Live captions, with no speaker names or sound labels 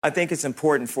I think it's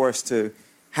important for us to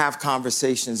have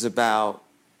conversations about,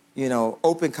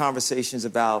 open conversations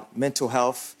about mental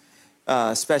health,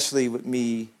 especially with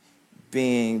me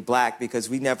being Black,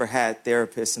 because we never had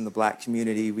therapists in the Black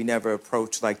community. We never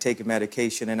approached taking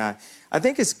medication. And I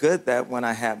think it's good that when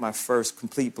I had my first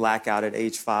complete blackout at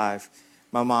age 5,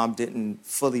 my mom didn't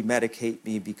fully medicate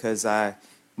me because I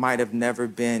might have never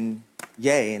been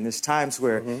Ye. And there's times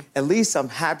where at least I'm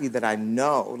happy that I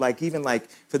know, even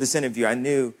for this interview, I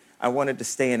knew I wanted to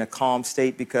stay in a calm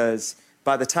state because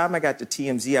by the time I got to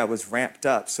TMZ, I was ramped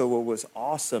up. So what was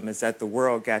awesome is that the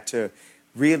world got to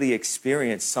really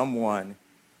experience someone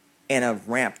in a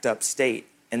ramped up state.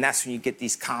 And that's when you get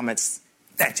these comments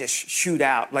that just shoot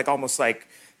out, almost like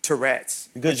Tourette's.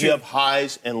 Because you have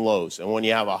highs and lows. And when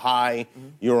you have a high,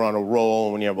 you're on a roll.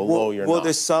 And when you have a low, you're not. Well,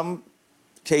 there's some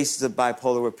cases of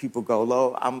bipolar where people go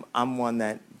low. I'm one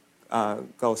that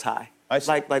goes high.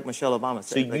 Like Michelle Obama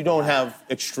said. So you don't have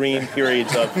extreme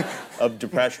periods of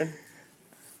depression?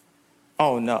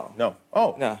 Oh, no. No.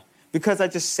 Oh. No. Because I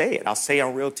just say it. I'll say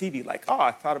on real TV, I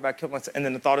thought about killing myself, and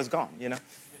then the thought is gone,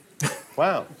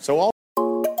 Wow. So all...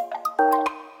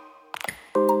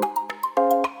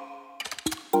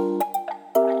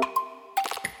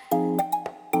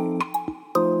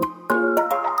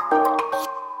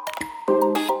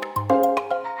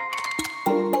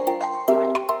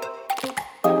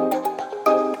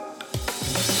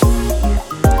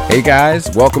 Hey guys,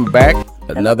 welcome back.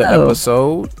 Another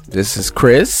episode. This is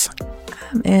Chris.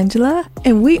 I'm Angela,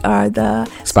 and we are the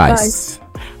Spice.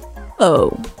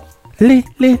 Oh.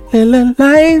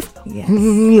 Life.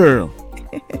 Yes.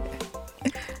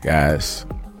 Guys,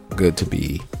 good to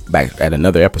be back at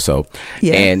another episode.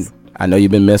 Yes. And I know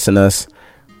you've been missing us.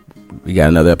 We got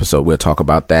another episode. We'll talk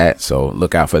about that, so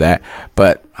look out for that.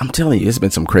 But I'm telling you, there's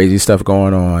been some crazy stuff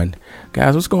going on.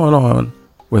 Guys, what's going on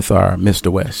with our Mr.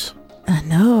 West? I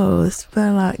know. There's been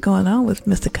a lot going on with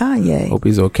Mr. Kanye. Hope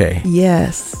he's okay.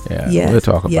 Yes. Yeah, yes. we'll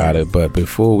talk about it. But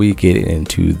before we get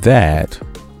into that,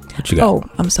 what you got? Oh,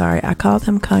 I'm sorry. I called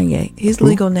him Kanye. His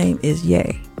legal name is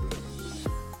Ye.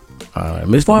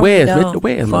 Mr. West.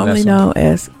 Formerly known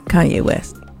as Kanye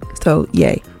West. So,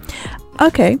 Ye.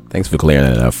 Okay. Thanks for clearing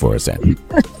that up for us, Andy.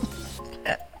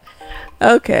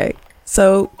 Okay.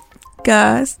 So,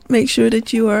 guys, make sure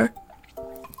that you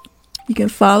can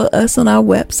follow us on our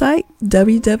website,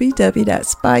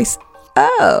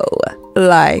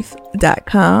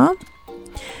 www.spiceolife.com.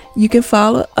 You can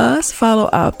follow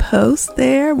our posts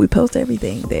there. We post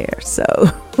everything there. So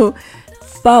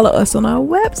follow us on our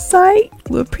website.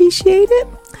 We appreciate it.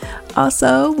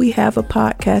 Also, we have a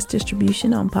podcast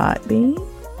distribution on Podbean.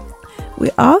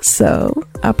 Our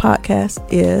podcast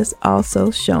is also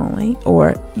showing,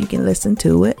 or you can listen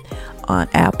to it on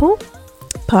Apple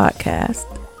Podcast,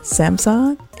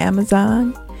 Samsung,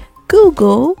 Amazon,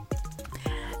 Google,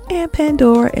 and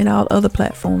Pandora, and all other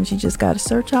platforms. You just got to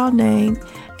search our name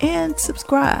and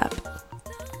subscribe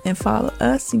and follow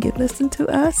us. You can listen to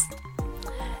us,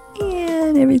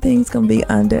 and everything's going to be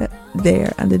under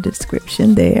the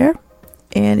description there.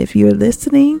 And if you're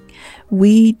listening,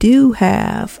 we do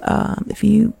have, if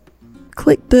you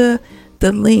click the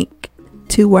link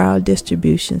to where our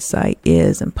distribution site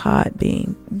is in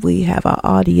Podbean, we have our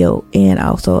audio and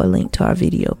also a link to our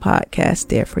video podcast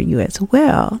there for you as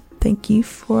well. Thank you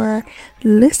for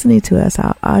listening to us.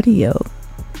 Our audio,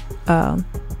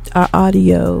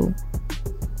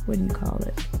 what do you call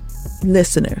it?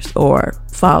 Listeners or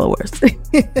followers.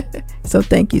 So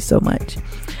thank you so much.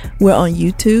 We're on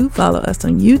YouTube. Follow us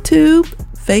on YouTube,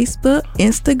 Facebook,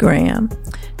 Instagram,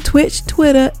 Twitch,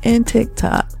 Twitter, and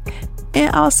TikTok.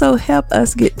 And also help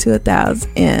us get to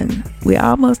 1,000. We're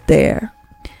almost there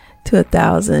to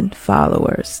 1,000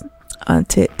 followers on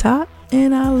TikTok.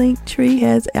 And our link tree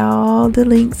has all the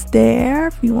links there.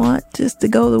 If you want just to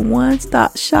go to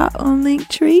one-stop shop on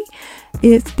Linktree,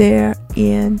 it's there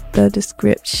in the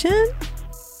description.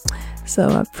 So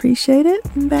I appreciate it.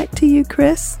 And back to you,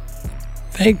 Chris.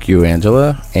 Thank you,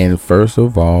 Angela. And first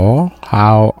of all,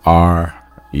 how are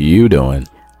you doing?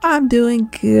 I'm doing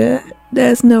good.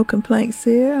 There's no complaints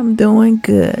here. I'm doing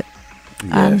good.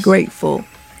 Yes. I'm grateful.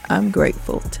 I'm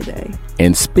grateful today.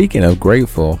 And speaking of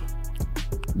grateful,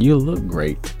 you look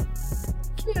great.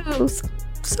 You.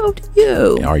 So do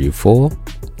you. Are you full?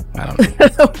 I don't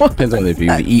know. Depends on if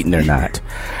you've eaten or not.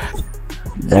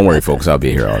 Don't worry, folks. I'll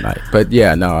be here all night. But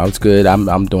yeah, no, I was good.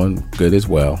 I'm doing good as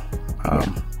well.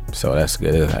 So that's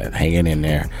good. Hanging in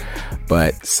there.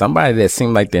 But somebody that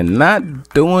seemed like they're not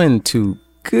doing too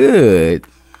good.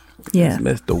 Yeah.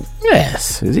 Mr.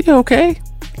 West. Is he okay?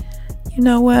 You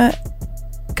know what?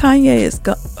 Kanye is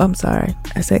I'm sorry.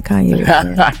 I said Kanye.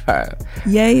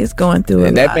 Ye is going through a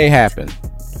lot. That may happen.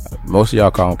 Most of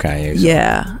y'all call him Kanye. So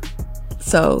Yeah.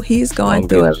 So he's going don't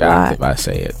through a get shocked lot. if I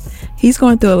say it. He's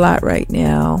going through a lot right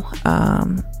now.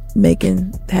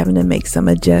 Having to make some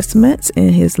adjustments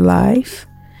in his life.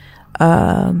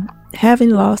 Having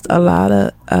lost a lot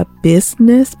of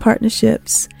business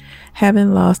partnerships,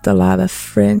 having lost a lot of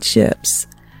friendships,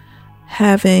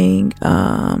 having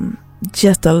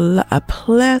just a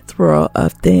plethora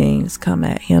of things come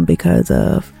at him because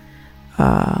of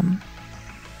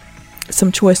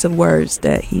some choice of words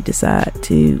that he decided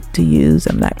to use.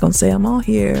 I'm not going to say them all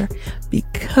here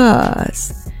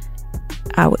because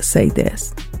I would say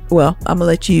this. Well, I'm gonna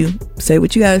let you say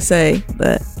what you gotta say,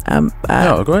 but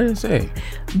No, go ahead and say.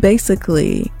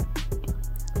 Basically,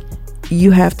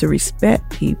 you have to respect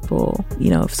people.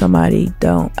 If somebody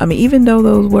don't, even though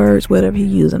those words, whatever he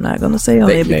used, I'm not gonna say on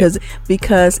it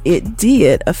because it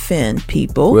did offend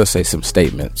people. We'll say some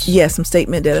statements. Yeah, some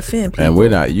statement that offend people. And we're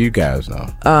not. You guys know.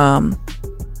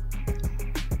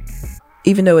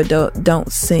 Even though it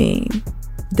don't seem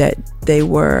that they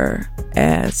were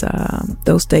as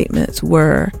those statements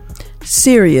were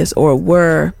serious or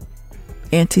were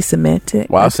anti-Semitic.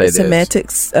 Well, I'll say this.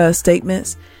 Semitic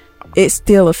statements. It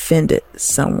still offended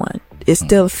someone. It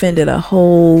still offended a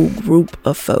whole group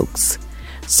of folks.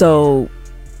 So,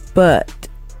 but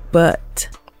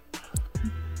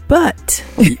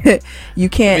you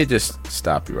can't. Let me just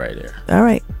stop you right there. All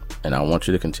right. And I want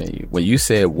you to continue. When you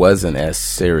said it wasn't as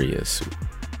serious,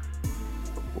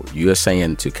 you're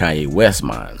saying to Kanye West's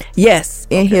mind. Yes,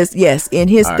 in his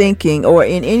thinking, or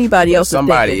in anybody else's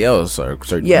somebody thinking. else or a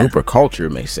certain group or culture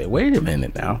may say, wait a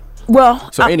minute now.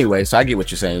 Well, so anyway, so I get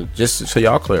what you're saying. Just so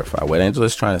y'all clarify what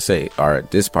Angela's trying to say, or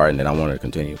this part, and then I want her to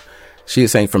continue. She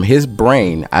is saying from his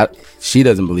brain, she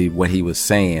doesn't believe what he was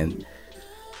saying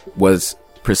was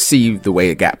perceived the way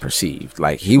it got perceived.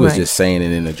 Like he was just saying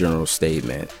it in a general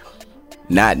statement,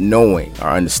 not knowing or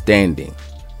understanding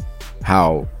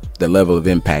how the level of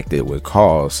impact it would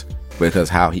cause, because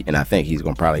and I think he's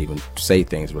gonna probably even say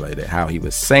things related to how he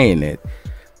was saying it.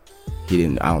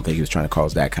 I don't think he was trying to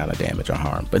cause that kind of damage or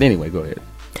harm. But anyway, go ahead.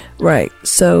 Right.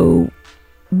 So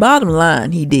bottom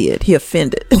line, he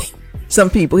offended some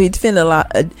people. He offended a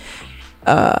lot.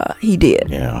 He did.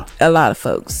 Yeah. A lot of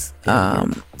folks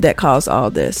that caused all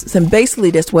this. And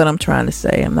basically that's what I'm trying to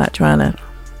say. I'm not trying to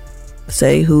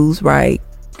say who's right,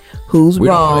 who's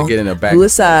wrong,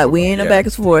 who's side. We ain't no back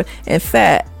and forth. In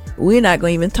fact, we're not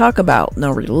going to even talk about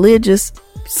no religious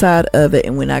side of it,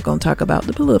 and we're not going to talk about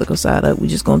the political side of it. We're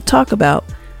just going to talk about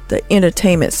the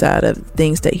entertainment side of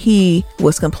things that he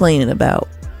was complaining about.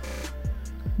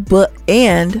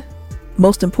 And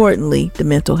most importantly, the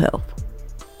mental health.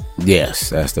 Yes,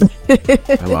 that's what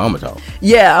I'm gonna talk.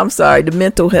 Yeah, I'm sorry, the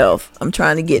mental health. I'm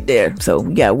trying to get there, so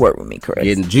you gotta work with me, Chris.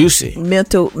 Getting juicy.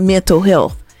 Mental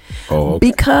health. Oh, okay.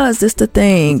 Because it's the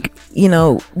thing,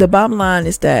 the bottom line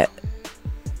is that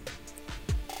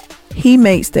he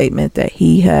made statement that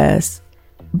he has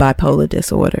bipolar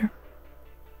disorder,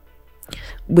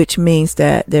 which means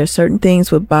that there are certain things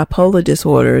with bipolar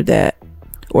disorder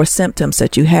or symptoms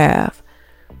that you have.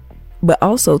 But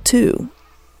also too,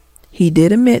 he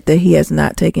did admit that he has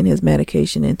not taken his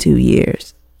medication in 2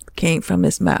 years. Came from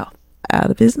his mouth, out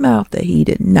of his mouth, that he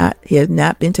has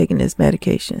not been taking his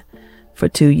medication for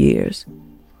 2 years.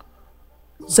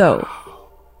 So,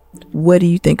 what do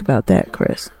you think about that,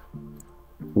 Chris?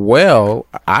 Well,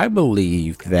 I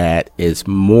believe that it's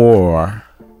more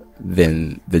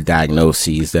than the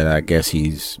diagnoses that I guess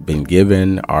he's been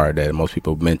given, or that most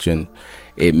people mention.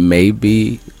 It may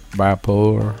be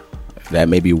bipolar. That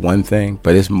may be one thing,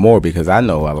 but it's more because I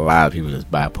know a lot of people that's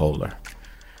bipolar,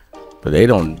 but they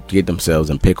don't get themselves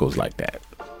in pickles like that.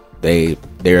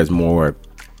 There's more.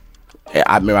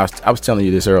 I remember I was telling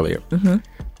you this earlier,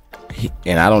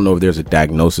 and I don't know if there's a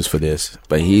diagnosis for this,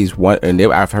 but he's one, and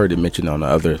I've heard it mentioned on the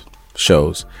other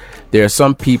shows. There are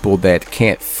some people that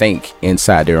can't think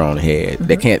inside their own head.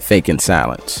 They can't think in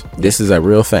silence. This is a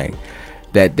real thing.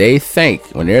 That they think,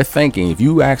 when they're thinking, if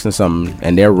you asking something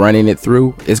and they're running it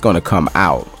through, it's going to come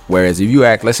out. Whereas if you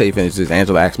let's say, for instance,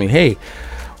 Angela asked me, hey,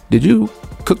 did you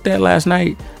cook that last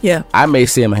night? Yeah. I may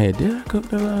say in my head, did I cook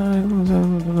that last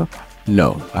night?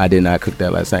 No, I did not cook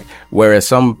that last night. Whereas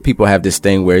some people have this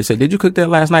thing where they say, did you cook that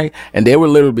last night? And they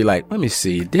would literally be like, let me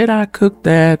see, did I cook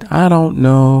that? I don't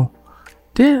know.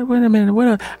 Wait a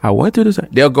minute, I went through this.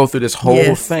 They'll go through this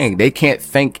whole thing. They can't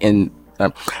think in.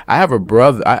 I have a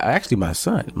brother, actually my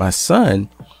son,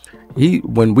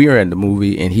 when we are in the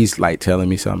movie and he's like telling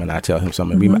me something and I tell him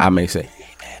something, I may say,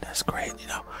 hey man, that's great.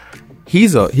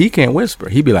 he can't whisper.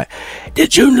 He'd be like,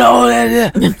 "Did you know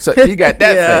that?" So he got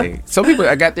that thing. Some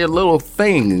people got their little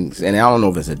things, and I don't know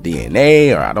if it's a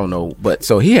DNA or I don't know, but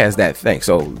so he has that thing.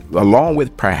 So along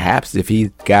with perhaps if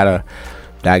he got a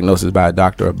diagnosis by a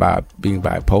doctor about being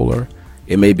bipolar,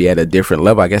 it may be at a different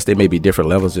level. I guess there may be different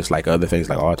levels, just like other things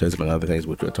like autism and other things,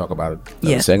 which we'll talk about in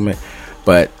another segment.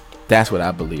 But that's what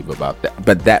I believe about that.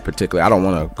 But that particular, I don't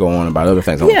want to go on about other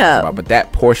things I want to talk about, but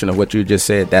that portion of what you just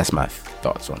said, that's my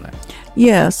thoughts on that.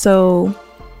 Yeah, so,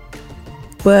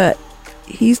 but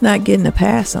he's not getting a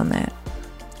pass on that.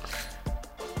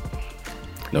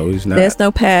 No, he's not. There's no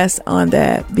pass on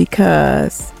that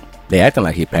because they acting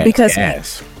like he passed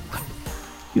gas.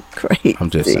 You're crazy.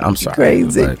 I'm sorry.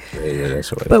 Crazy.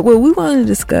 But what we want to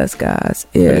discuss, guys,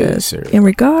 is in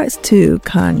regards to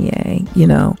Kanye, you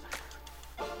know,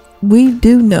 we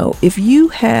do know if you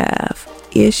have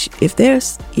if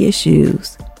there's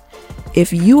issues,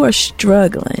 if you are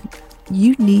struggling,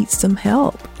 you need some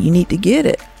help. You need to get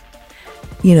it.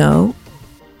 You know,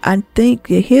 I think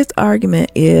that his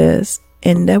argument is,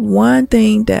 and that one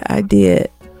thing that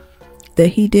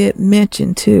he did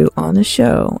mention too on the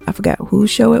show, I forgot whose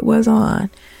show it was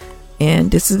on, and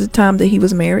this is the time that he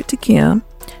was married to Kim.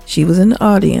 She was in the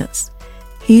audience.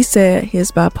 He said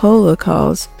his bipolar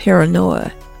caused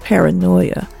paranoia.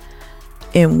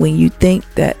 And when you think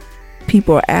that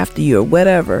people are after you or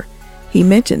whatever, he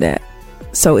mentioned that.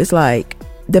 So it's like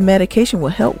the medication will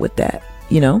help with that,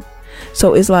 you know?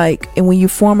 So it's like, and when you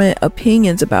forming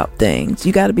opinions about things,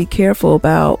 you got to be careful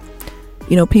about,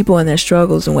 you know, people and their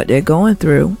struggles and what they're going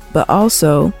through, but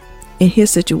also in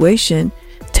his situation,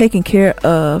 taking care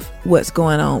of what's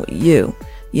going on with you.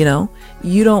 You know,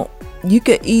 you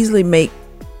could easily make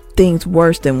things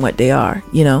worse than what they are,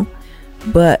 you know?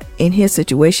 But in his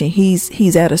situation,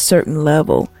 he's at a certain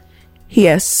level. He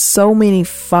has so many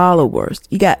followers.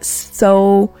 He got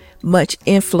so much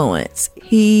influence.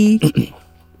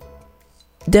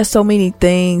 There's so many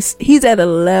things. He's at a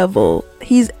level.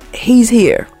 He's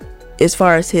here as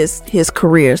far as his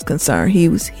career is concerned. He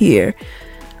was here.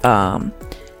 And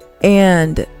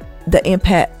the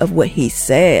impact of what he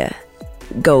said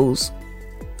goes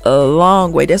a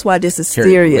long way. That's why this is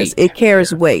serious. It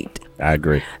carries weight. I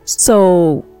agree.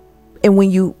 So, and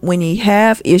when you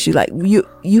have issues, like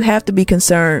you have to be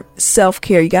concerned,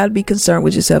 self-care. You got to be concerned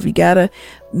with yourself. You got to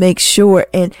make sure.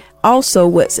 And also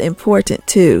what's important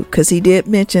too, because he did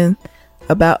mention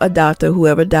about a doctor,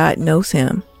 whoever diagnosed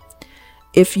him.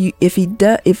 If you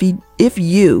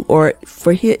or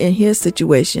for in his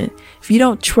situation, if you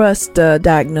don't trust the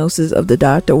diagnosis of the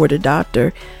doctor or the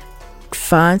doctor,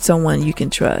 find someone you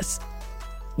can trust.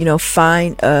 You know,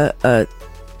 find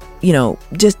you know,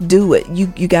 just do it. You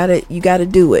gotta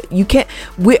do it. You can't,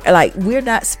 we're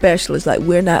not specialists. Like,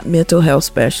 we're not mental health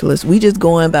specialists. We just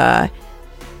going by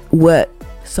what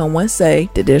someone say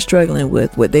that they're struggling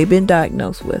with, what they've been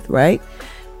diagnosed with, right?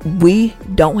 We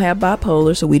don't have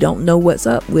bipolar, so we don't know what's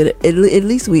up with it. At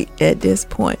least at this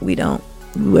point, we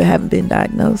haven't been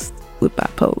diagnosed with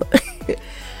bipolar.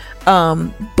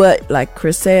 But like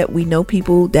Chris said, we know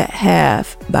people that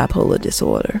have bipolar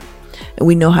disorder, and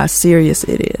we know how serious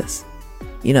it is,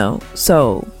 you know.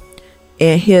 So,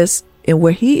 and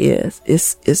where he is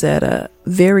at a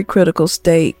very critical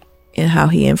state in how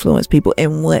he influenced people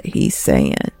and what he's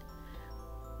saying.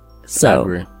 So, I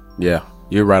agree. Yeah,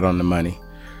 you're right on the money.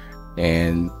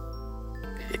 And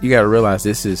you got to realize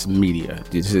this is media.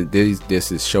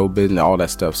 This is show business, all that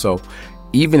stuff. So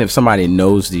even if somebody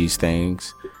knows these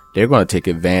things, they're going to take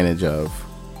advantage of.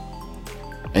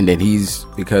 And then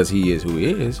because he is who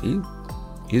he is,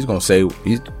 he's going to say,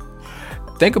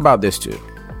 think about this too.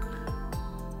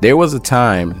 There was a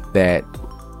time that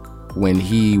when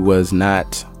he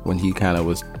kind of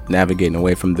was navigating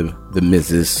away from the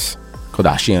Mrs.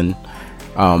 Kardashian,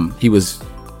 he was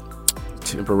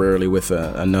temporarily with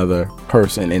another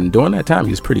person, and during that time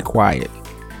he was pretty quiet.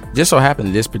 Just so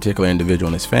happened this particular individual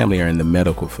and his family are in the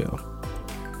medical field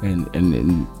and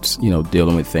you know,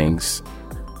 dealing with things,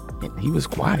 and he was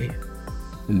quiet.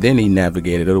 And then he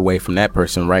navigated away from that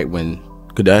person right when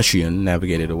Kardashian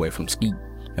navigated away from Skeet,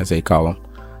 as they call him,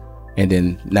 and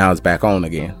then now it's back on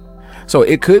again. So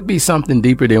it could be something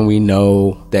deeper than we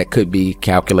know that could be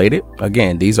calculated.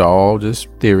 Again, these are all just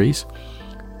theories.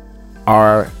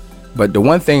 But the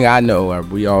one thing I know, or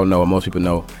we all know, or most people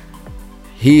know,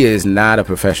 he is not a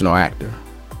professional actor.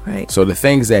 Right. So the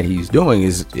things that he's doing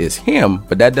is him,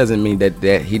 but that doesn't mean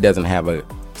that he doesn't have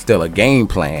still a game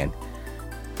plan.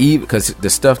 Because the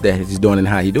stuff that he's doing and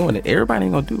how he's doing it, everybody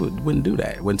ain't gonna do it. Wouldn't do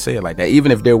that. Wouldn't say it like that.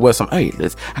 Even if there was some, hey,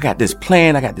 I got this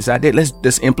plan, I got this idea, let's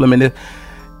just implement it.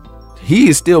 He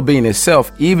is still being himself,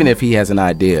 even if he has an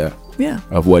idea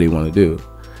of what he wanted to do.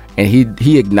 And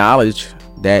he acknowledged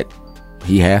that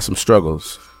he has some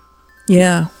struggles.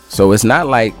 Yeah. So it's not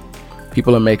like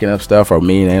people are making up stuff, or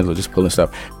me and Angela just pulling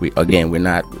stuff. We're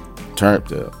not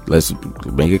let's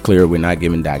make it clear, we're not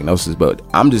giving diagnosis, but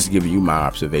I'm just giving you my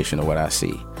observation of what I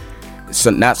see.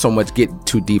 So not so much get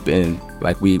too deep in,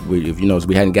 like we if you notice,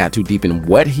 we hadn't got too deep in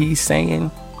what he's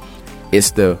saying.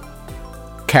 It's the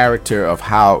character of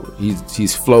how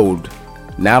he's flowed,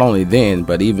 not only then,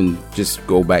 but even just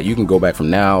go back. You can go back from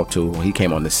now to when he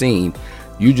came on the scene.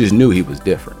 You just knew he was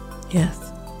different.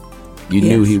 Yes. You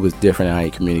knew he was different in how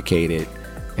he communicated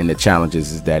and the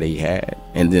challenges that he had.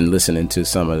 And then listening to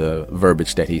some of the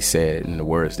verbiage that he said and the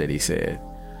words that he said.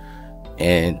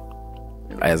 And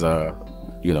as a,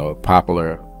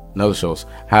 popular in other shows,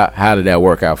 how did that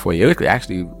work out for you?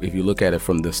 Actually, if you look at it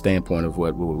from the standpoint of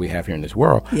what we have here in this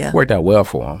world, it worked out well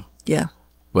for him. Yeah.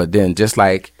 But then just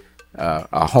like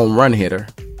a home run hitter,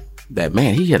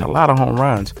 he hit a lot of home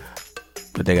runs,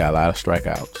 but they got a lot of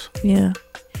strikeouts. Yeah.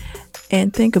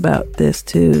 And think about this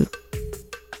too.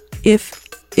 If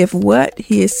what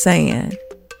he is saying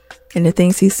and the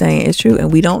things he's saying is true,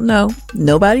 and we don't know,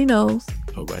 nobody knows.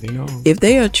 Nobody knows. If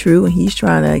they are true and he's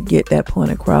trying to get that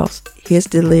point across, his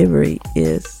delivery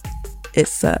it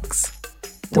sucks.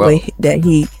 The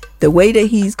way that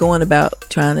he's going about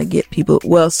trying to get people,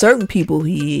 certain people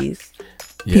he is.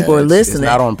 People are listening.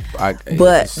 It's not on,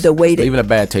 but the way that, leaving a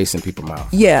bad taste in people's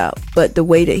mouth. Yeah, but the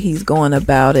way that he's going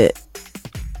about it,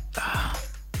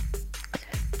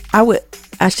 I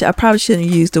probably shouldn't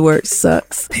use the word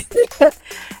sucks.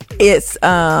 It's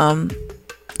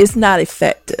not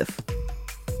effective.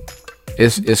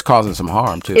 It's causing some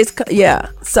harm too.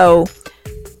 So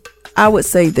I would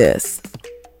say this: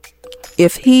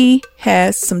 if he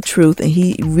has some truth and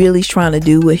he really's trying to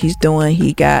do what he's doing,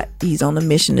 he's on a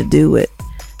mission to do it.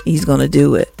 He's going to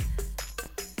do it.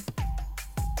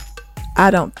 I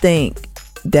don't think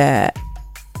that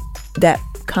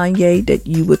Kanye that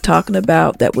you were talking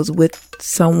about, that was with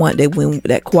someone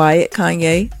that quiet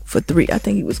Kanye for 3, I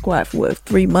think he was quiet for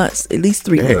 3 months, at least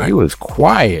 3 months. He was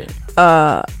quiet.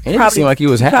 And it didn't seem like he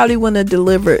was happy. Probably wouldn't have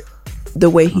delivered the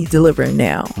way he's delivering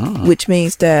now, which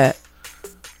means that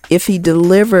if he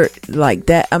delivered like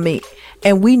that,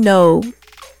 and we know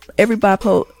every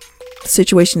bipolar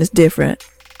situation is different.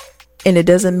 And it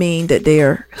doesn't mean that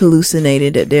they're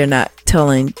hallucinating, that they're not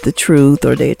telling the truth,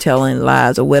 or they're telling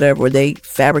lies or whatever, or they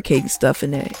fabricating stuff in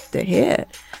their head.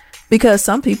 Because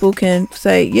some people can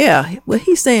say, yeah, what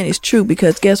he's saying is true,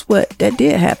 because guess what? That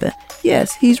did happen.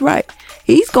 Yes, he's right.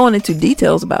 He's going into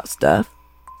details about stuff.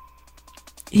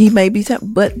 He may be,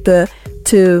 but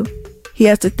he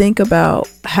has to think about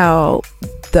how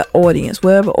the audience,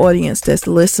 whatever audience that's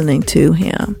listening to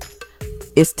him,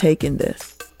 is taking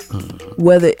this.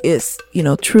 Whether it's,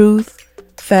 truth,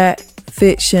 fact,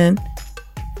 fiction.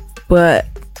 But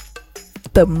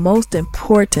the most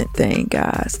important thing,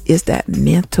 guys, is that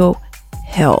mental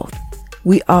health.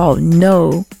 We all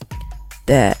know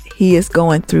that he is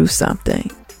going through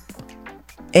something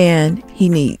and he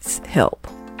needs help.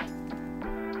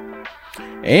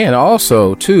 And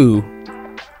also, too,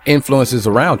 influences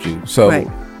around you. So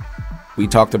we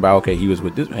talked about, he was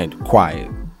with this and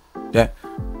quiet.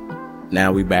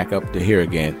 Now we back up to here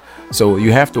again. So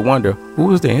you have to wonder,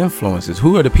 who is the influences?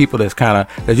 Who are the people that's kind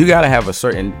of, because you got to have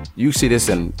you see this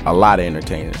in a lot of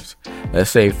entertainers. Let's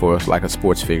say for us, like a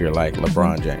sports figure like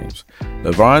LeBron James.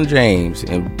 LeBron James,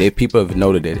 and people have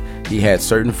noted it, he had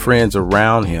certain friends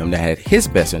around him that had his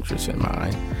best interests in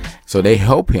mind. So they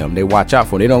help him. They watch out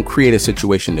for him. They don't create a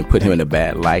situation to put him in a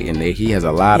bad light. And he has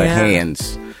a lot of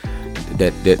hands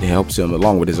that helps him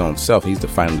along with his own self. He's the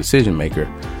final decision maker.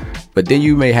 But then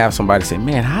you may have somebody say,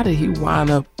 man, how did he wind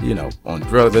up, on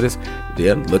drugs or this?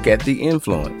 Then look at the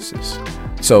influences.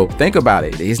 So think about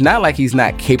it. It's not like he's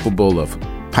not capable of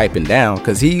piping down,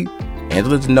 because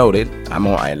Angela's noted,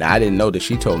 and I didn't know that,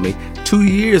 she told me 2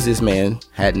 years this man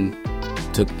hadn't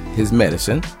took his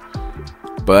medicine.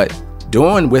 But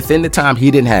within the time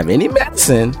he didn't have any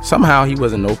medicine, somehow he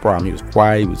wasn't no problem. He was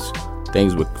quiet.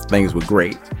 Things were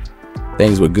great.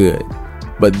 Things were good.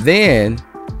 But then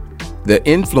the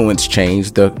influence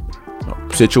changed, the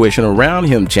situation around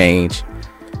him changed.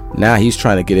 Now he's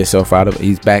trying to get himself out of it.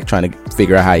 He's back trying to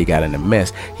figure out how he got in the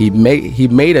mess. He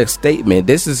made a statement.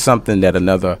 This is something that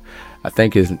I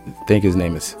think his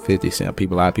name is 50 Cent. A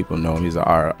lot of people know him. He's an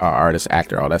artist,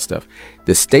 actor, all that stuff.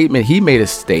 He made a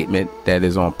statement that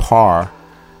is on par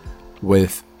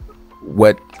with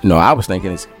what I was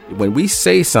thinking is, when we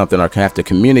say something or have to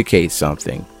communicate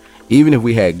something, even if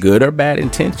we had good or bad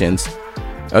intentions,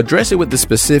 address it with the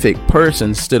specific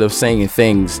person instead of saying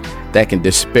things that can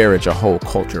disparage a whole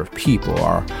culture of people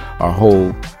or a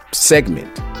whole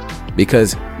segment.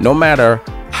 Because no matter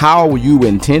how you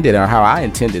intended or how I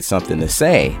intended something to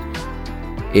say,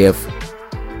 if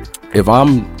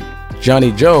I'm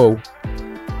Johnny Joe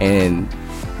and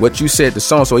what you said to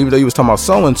so-and-so, even though you was talking about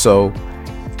so-and-so,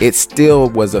 it still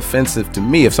was offensive to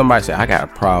me. If somebody said, I got a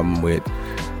problem with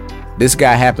this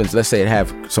guy, happens, let's say it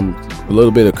have a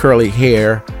little bit of curly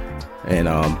hair and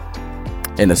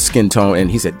a skin tone,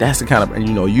 and he said that's the kind of, and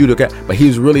you the guy, but he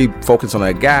was really focused on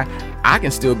that guy, I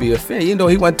can still be offended, even though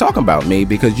he wasn't talking about me,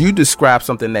 because you described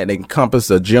something that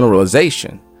encompassed a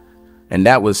generalization. And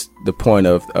that was the point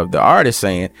of the artist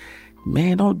saying,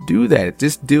 man, don't do that.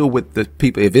 Just deal with the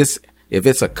people. If it's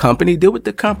a company, deal with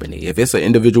the company. If it's an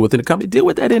individual within the company, deal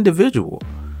with that individual.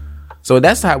 So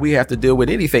that's how we have to deal with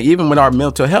anything, even with our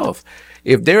mental health.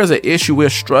 If there's an issue we're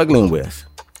struggling with,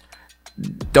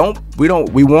 we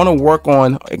want to work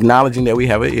on acknowledging that we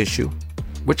have an issue,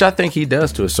 which I think he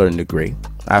does to a certain degree.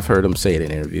 I've heard him say it in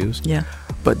interviews. Yeah.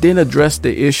 But then address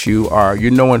the issue, or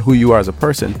you're knowing who you are as a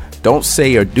person. Don't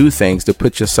say or do things to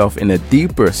put yourself in a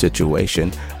deeper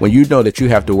situation when you know that you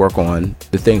have to work on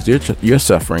the things you're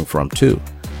suffering from too.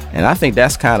 And I think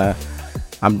that's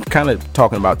I'm kind of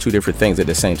talking about two different things at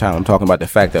the same time. I'm talking about the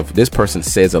fact that if this person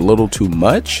says a little too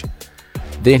much,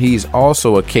 then he's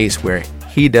also a case where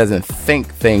he doesn't think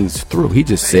things through. He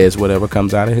just says whatever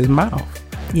comes out of his mouth.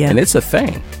 Yeah. And it's a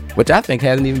thing, which I think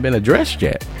hasn't even been addressed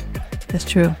yet. That's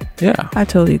true. Yeah. I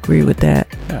totally agree with that.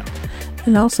 Yeah.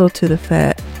 And also to the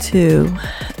fact, too,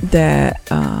 that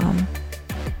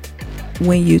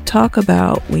when you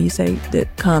say that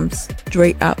comes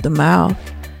straight out the mouth,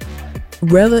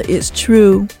 whether it's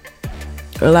true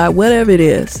or like whatever it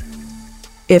is,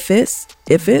 if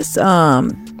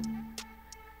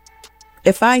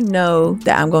I know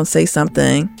that I'm going to say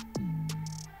something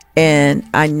and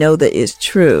I know that it's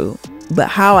true, but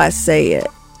how I say it,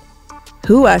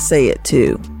 who I say it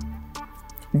to,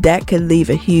 that could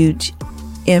leave a huge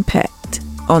impact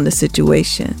on the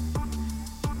situation.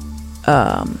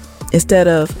 Instead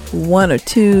of one or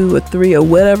two or three or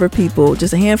whatever people,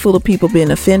 just a handful of people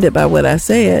being offended by what I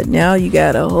said, now you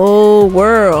got a whole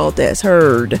world that's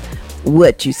heard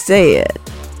what you said.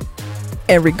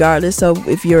 And regardless of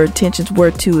if your intentions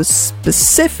were to a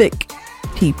specific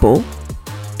people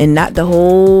and not the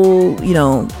whole,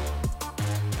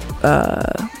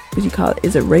 what do you call it?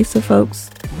 Is it race of folks?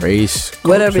 Race,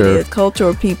 whatever it is, culture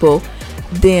or people,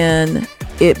 then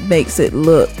it makes it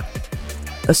look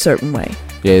a certain way.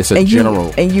 Yeah, it's a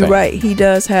general. And you're right. He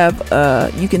does have,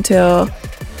 you can tell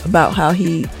about how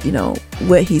he,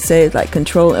 what he says, like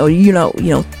control, or,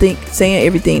 saying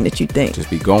everything that you think.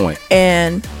 Just be going.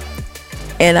 And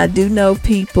I do know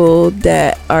people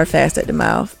that are fast at the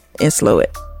mouth and slow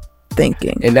at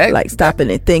thinking, and stopping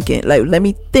and thinking, like, let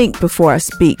me think before I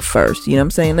speak first. You know what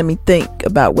I'm saying? Let me think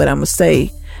about what I'm gonna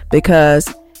say, because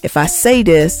if I say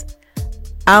this,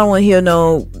 I don't want to hear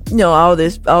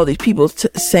all these people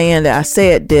saying that I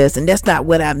said this and that's not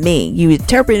what I mean. You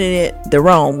interpreting it the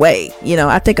wrong way.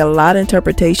 I think a lot of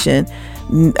interpretation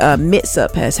mix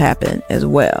up has happened as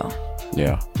well.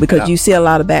 Yeah, because you see a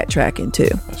lot of backtracking too.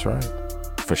 That's right,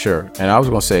 for sure. And I was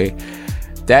gonna say,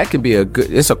 that can be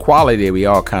it's a quality that we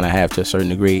all kind of have to a certain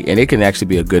degree, and it can actually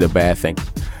be a good or bad thing.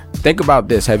 Think about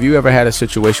this. Have you ever had a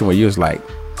situation where you was like,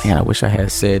 man, I wish I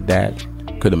had said that,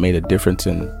 could have made a difference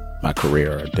in my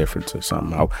career or a difference or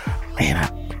something. I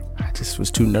just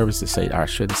was too nervous to say, I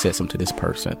should have said something to this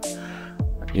person,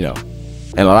 and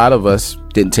a lot of us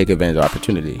didn't take advantage of the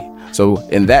opportunity. So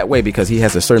in that way, because he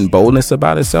has a certain boldness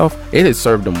about himself, it has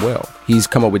served him well. He's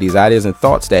come up with these ideas and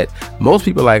thoughts that most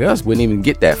people like us wouldn't even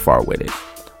get that far with it.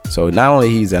 So not only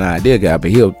he's an idea guy,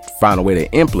 but he'll find a way to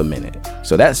implement it.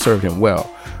 So that served him well.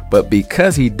 But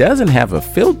because he doesn't have a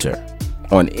filter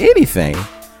on anything,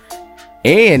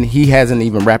 and he hasn't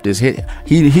even wrapped his head,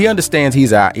 he understands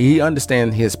he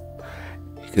understands his,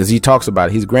 because he talks about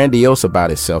it, he's grandiose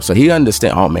about himself. So he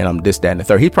understands, oh man, I'm this, that, and the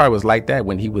third. He probably was like that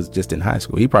when he was just in high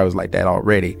school. He probably was like that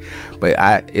already. But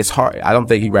it's hard. I don't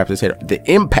think he wrapped his head. The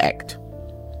impact,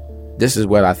 this is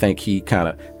what I think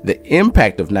the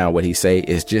impact of now what he say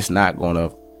is just not going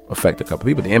to affect a couple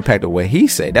people. The impact of what he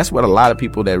say, that's what a lot of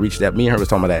people that reached that, me and her was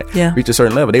talking about that, reach a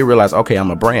certain level, they realize, okay,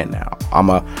 I'm a brand now. I'm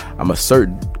a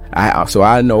certain, so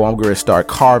I know I'm going to start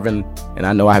carving, and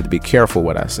I know I have to be careful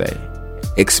what I say,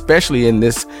 especially in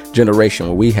this generation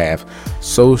where we have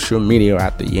social media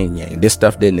out the yin yang. This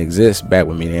stuff didn't exist back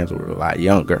when me and Angela were a lot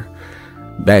younger.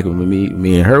 back when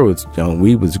me and her was young,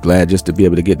 we was glad just to be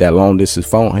able to get that long distance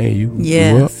phone. Hey, you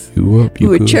Yes. you up? You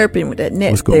were good? chirping with that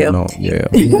net. What's going on? Yeah,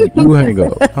 you hang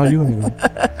up. How you hang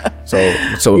up?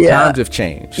 So Yeah. times have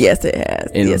changed. Yes, it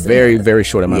has. In Yes, a it very has. very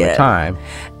short amount Yeah. of time,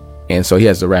 and so he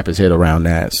has to wrap his head around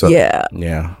that. So Yeah.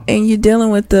 yeah. And you're dealing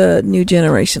with the new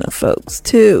generation of folks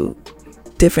too.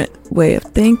 Different way of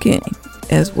thinking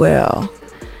as well.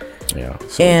 Yeah.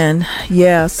 So, And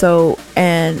yeah, so,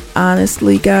 and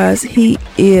honestly, guys, he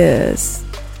is,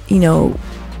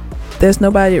 there's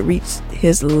nobody that reached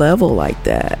his level like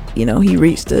that. He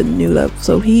reached a new level.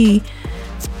 So he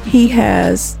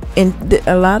has, and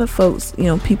a lot of folks,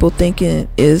 people thinking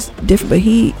is different, but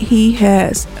he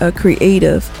has a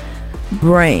creative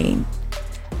brain.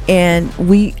 And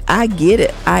I get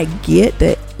it. I get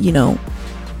that,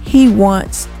 he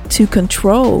wants to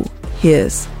control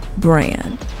his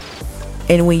brand.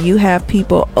 And when you have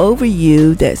people over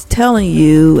you that's telling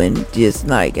you and just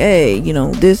like, hey,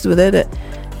 this or that,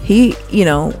 he,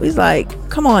 he's like,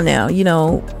 come on now,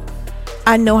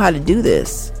 I know how to do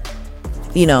this.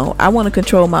 I want to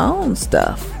control my own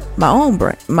stuff, my own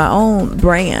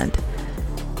brand.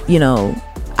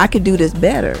 I could do this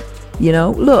better.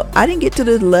 Look, I didn't get to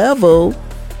this level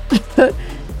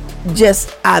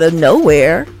just out of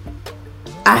nowhere.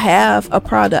 I have a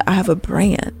product, I have a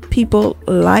brand. People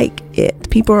like it.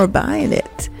 People are buying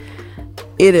it.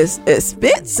 It is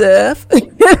expensive.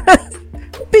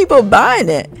 People buying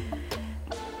it.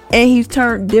 And he's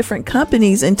turned different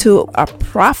companies into a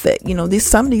profit.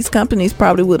 Some of these companies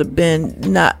probably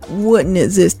wouldn't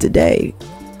exist today.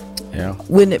 yeah.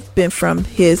 Wouldn't it have been from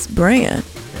his brand.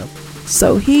 Yep.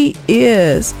 So he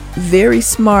is very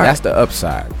smart. That's the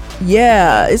upside.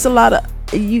 Yeah, it's a lot of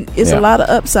a lot of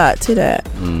upside to that.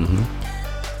 Mm-hmm.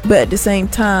 But at the same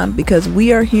time, because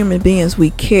we are human beings,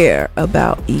 we care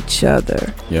about each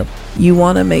other. Yep. You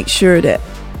want to make sure that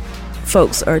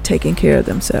folks are taking care of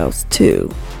themselves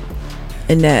too.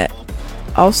 And that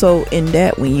also in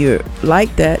that, when you're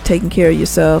like that, taking care of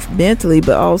yourself mentally,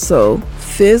 but also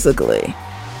physically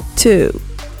too,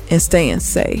 and staying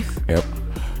safe. Yep.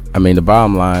 I mean, the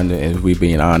bottom line is, we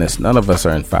being honest, none of us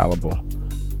are infallible.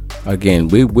 Again,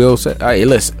 we will say, hey,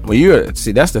 listen,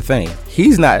 that's the thing.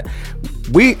 He's not,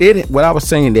 what I was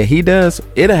saying that he does,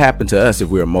 it'll happen to us if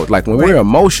we're like when we're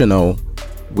emotional,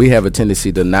 we have a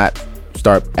tendency to not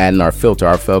start adding our filter.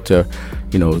 Our filter,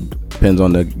 depends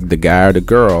on the guy or the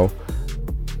girl.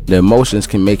 The emotions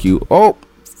can make you,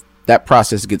 that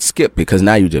process gets skipped because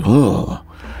now you just,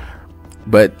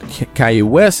 But Kanye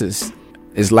West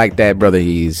is like that, brother.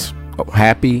 He's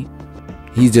happy.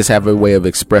 He just have a way of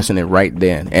expressing it right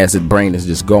then as his brain is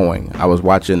just going. I was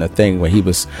watching a thing where he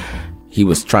was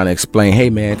trying to explain, hey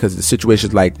man, because the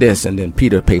situation's like this, and then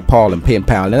Peter paid Paul and pin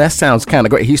pound, and that sounds kind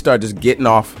of great. He started just getting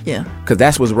off, because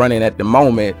that's what's running at the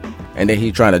moment, and then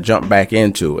he trying to jump back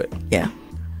into it.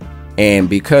 And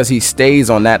because he stays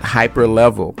on that hyper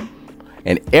level,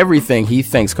 and everything he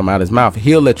thinks come out of his mouth,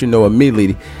 he'll let you know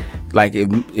immediately. Like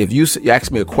if you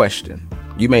ask me a question,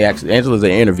 you may ask, Angela's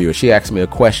an interviewer, she asked me a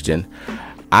question,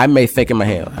 I may think in my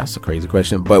head, that's a crazy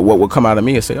question, but what will come out of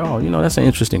me is say, that's an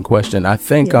interesting question. I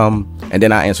think, and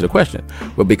then I answer the question.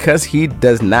 But because he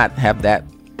does not have that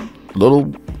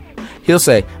he'll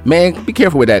say, man, be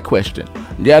careful with that question,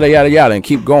 yada, yada, yada, and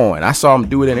keep going. I saw him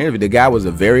do it in an interview. The guy was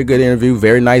a very good interview,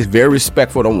 very nice, very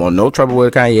respectful, don't want no trouble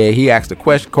with Kanye. He asked the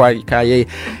question, Kanye,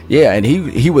 and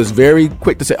he was very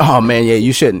quick to say, oh man, yeah,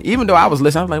 you shouldn't. Even though I was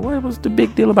listening, I was like, what was the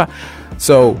big deal about?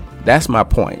 So that's my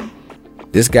point.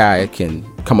 This guy can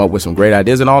come up with some great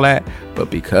ideas and all that, but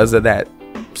because of that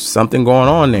something going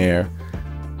on there,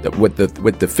 with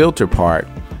the filter part,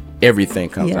 everything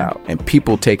comes out, and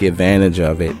people take advantage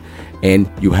of it.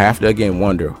 And you have to again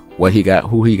wonder who he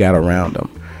got around him.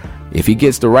 If he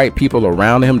gets the right people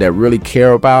around him that really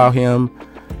care about him,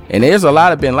 and there's a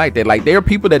lot of been like that. Like there are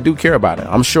people that do care about him.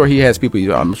 I'm sure he has people.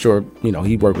 I'm sure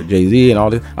he worked with Jay-Z and all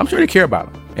this. I'm sure they care about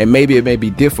him. And maybe it may be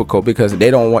difficult because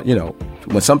they don't want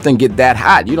when something get that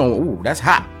hot, that's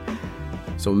hot.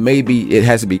 So maybe it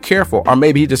has to be careful, or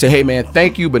maybe he just say, hey man,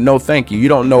 thank you, but no thank you. You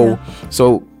don't know. Yeah.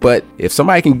 So, but if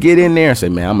somebody can get in there and say,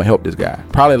 man, I'm gonna help this guy.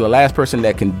 Probably the last person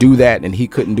that can do that and he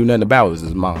couldn't do nothing about was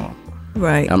his mom.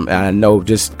 Right. I know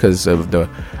just because of the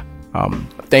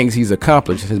things he's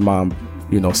accomplished, his mom,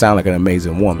 sound like an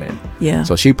amazing woman. Yeah.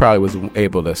 So she probably was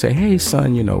able to say, hey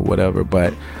son, whatever.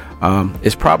 But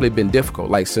it's probably been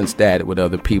difficult, like since that with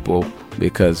other people,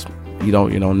 because you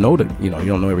don't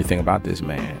know everything about this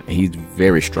man. He's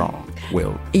very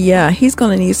strong-willed. Yeah, he's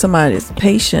gonna need somebody that's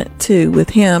patient too with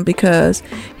him, because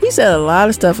he said a lot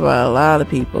of stuff about a lot of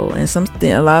people, and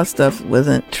a lot of stuff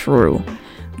wasn't true.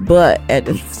 But at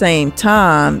the same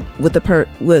time, with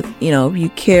if you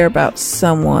care about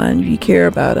someone, if you care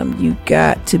about them, you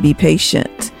got to be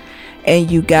patient,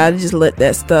 and you got to just let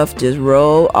that stuff just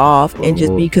roll off and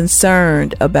just be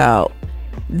concerned about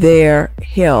their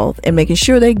health and making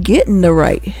sure they're getting the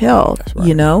right health,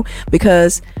 right.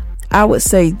 Because I would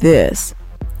say this,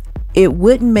 it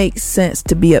wouldn't make sense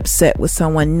to be upset with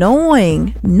someone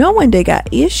knowing they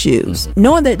got issues,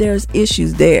 knowing that there's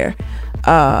issues there,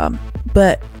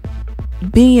 but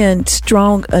being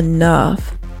strong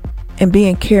enough and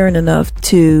being caring enough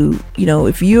to,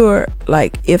 if you're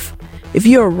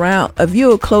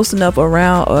close enough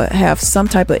around or have some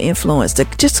type of influence to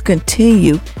just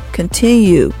continue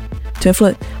to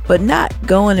influence, but not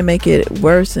going and make it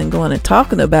worse and going and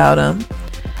talking about them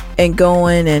and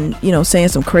going and, saying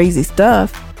some crazy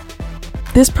stuff.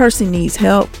 This person needs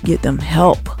help, get them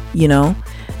help.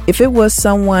 If it was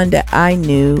someone that I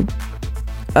knew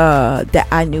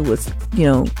was,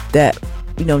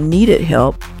 needed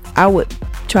help, I would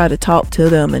try to talk to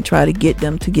them and try to get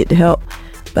them to get the help.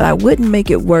 But I wouldn't make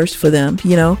it worse for them.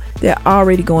 They're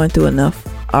already going through enough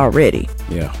already.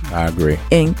 Yeah, I agree.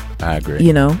 And I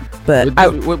agree. But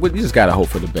we just gotta hope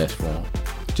for the best for them.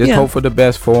 Just hope for the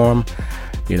best for them.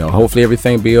 Hopefully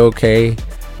everything be okay.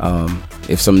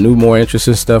 If some new, more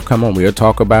interesting stuff come on, we'll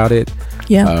talk about it.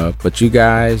 Yeah. But you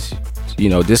guys,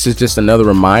 this is just another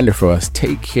reminder for us.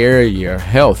 Take care of your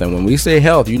health. And when we say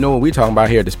health, what we're talking about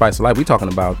here at The Spice of Life. We're talking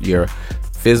about your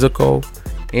physical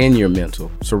and your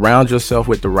mental. Surround yourself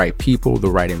with the right people, the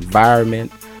right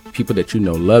environment, people that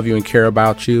love you and care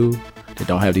about you, that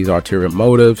don't have these ulterior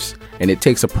motives. And it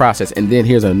takes a process. And then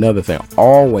here's another thing.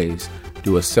 Always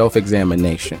do a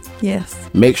self-examination. Yes.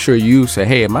 Make sure you say,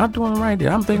 hey, am I doing right there?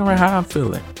 I'm thinking right how I'm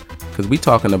feeling. Because we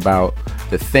talking about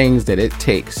the things that it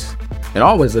takes. And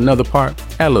always another part,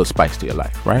 add a little spice to your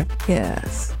life, right?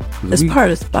 Yes. It's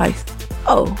part of spice.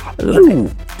 Oh,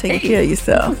 take care of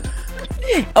yourself.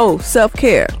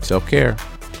 Self-care.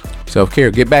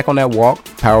 Self-care. Get back on that walk,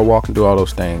 power walk, and do all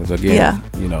those things again. Yeah.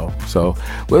 So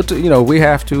we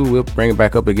have to. We'll bring it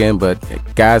back up again. But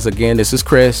guys, again, this is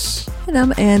Chris. And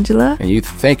I'm Angela. And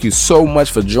thank you so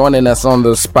much for joining us on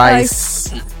The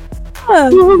Spice Life.